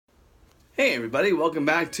Hey everybody, welcome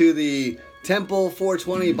back to the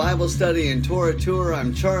Temple420 Bible Study and Torah Tour.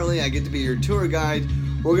 I'm Charlie, I get to be your tour guide.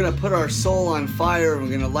 We're going to put our soul on fire and we're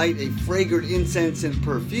going to light a fragrant incense and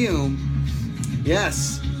perfume.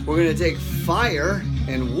 Yes, we're going to take fire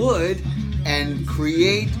and wood and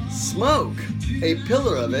create smoke, a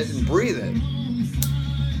pillar of it, and breathe it.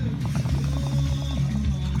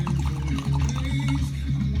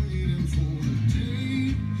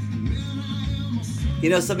 You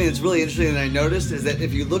know, something that's really interesting that I noticed is that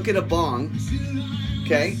if you look at a bong,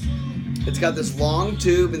 okay, it's got this long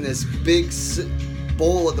tube and this big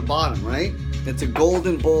bowl at the bottom, right? It's a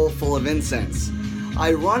golden bowl full of incense.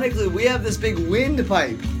 Ironically, we have this big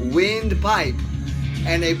windpipe,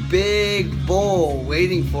 and a big bowl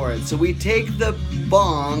waiting for it. So we take the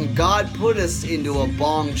bong, God put us into a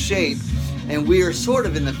bong shape, and we are sort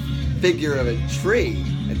of in the figure of a tree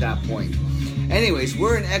at that point. Anyways,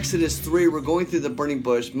 we're in Exodus 3. We're going through the burning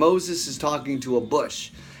bush. Moses is talking to a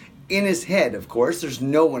bush. In his head, of course. There's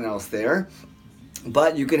no one else there.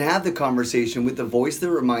 But you can have the conversation with the voice that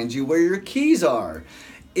reminds you where your keys are.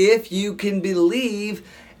 If you can believe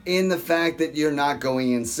in the fact that you're not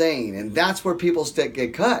going insane. And that's where people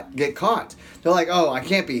get caught. They're like, oh, I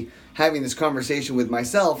can't be having this conversation with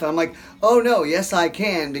myself. And I'm like, oh no, yes I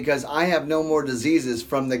can, because I have no more diseases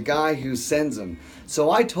from the guy who sends them. So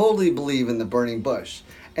I totally believe in the burning bush.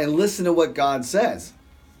 And listen to what God says.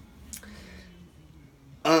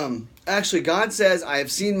 Actually, God says, I have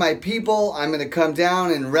seen my people. I'm going to come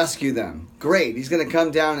down and rescue them. Great. He's going to come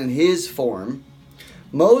down in his form.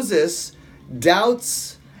 Moses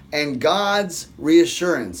doubts and God's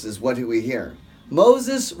reassurance is what we hear.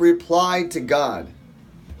 Moses replied to God,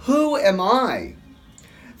 who am I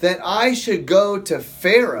that I should go to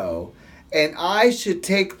Pharaoh and I should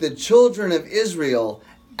take the children of Israel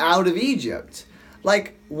out of Egypt?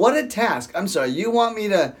 Like, what a task. I'm sorry, you want me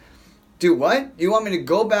to do what? You want me to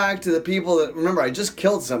go back to the people that, remember, I just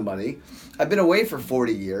killed somebody. I've been away for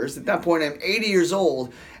 40 years. At that point, I'm 80 years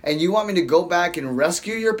old, and you want me to go back and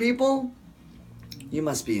rescue your people? You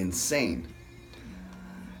must be insane.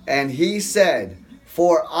 And he said,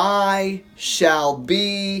 for I shall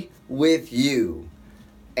be with you.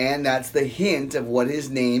 And that's the hint of what his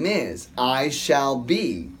name is. I shall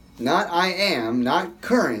be. Not I am, not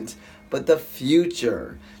current, but the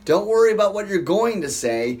future. Don't worry about what you're going to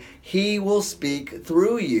say. He will speak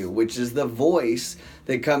through you, which is the voice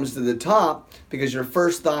that comes to the top, because your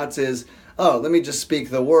first thoughts is, oh, let me just speak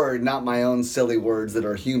the word, not my own silly words that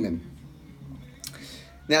are human.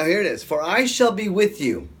 Now here it is. For I shall be with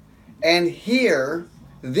you. And here,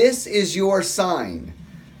 this is your sign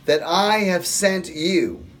that I have sent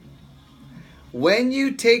you. When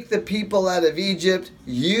you take the people out of Egypt,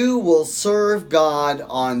 you will serve God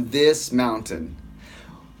on this mountain.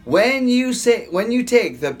 When you take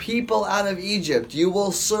the people out of Egypt, you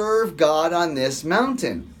will serve God on this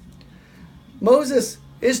mountain. Moses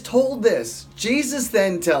is told this. Jesus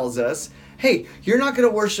then tells us, hey, you're not going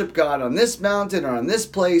to worship God on this mountain or on this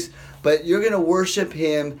place, but you're going to worship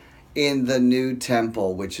him in the new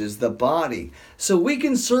temple, which is the body. So we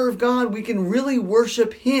can serve God, we can really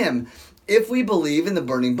worship him if we believe in the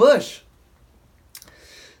burning bush.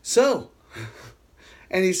 So,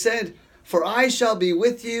 and he said, for I shall be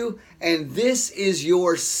with you, and this is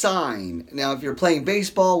your sign. Now, if you're playing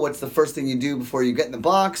baseball, what's the first thing you do before you get in the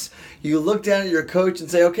box? You look down at your coach and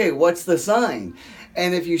say, okay, what's the sign?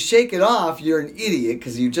 And if you shake it off, you're an idiot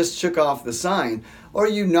because you just shook off the sign. Or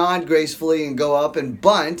you nod gracefully and go up and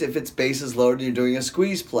bunt if it's bases loaded and you're doing a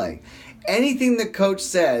squeeze play. Anything the coach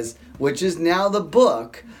says, which is now the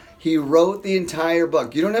book, he wrote the entire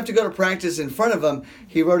book. You don't have to go to practice in front of him.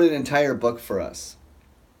 He wrote an entire book for us.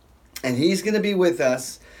 And he's going to be with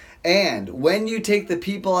us. And when you take the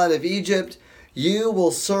people out of Egypt, you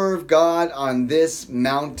will serve God on this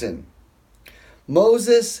mountain.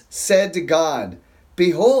 Moses said to God,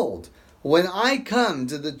 behold, when I come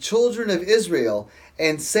to the children of Israel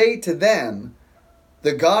and say to them,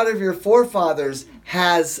 the God of your forefathers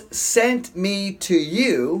has sent me to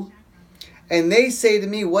you, and they say to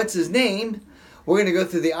me, what's his name? We're going to go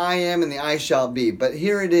through the I am and the I shall be. But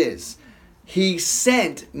here it is. He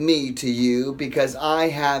sent me to you because I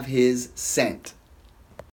have his scent.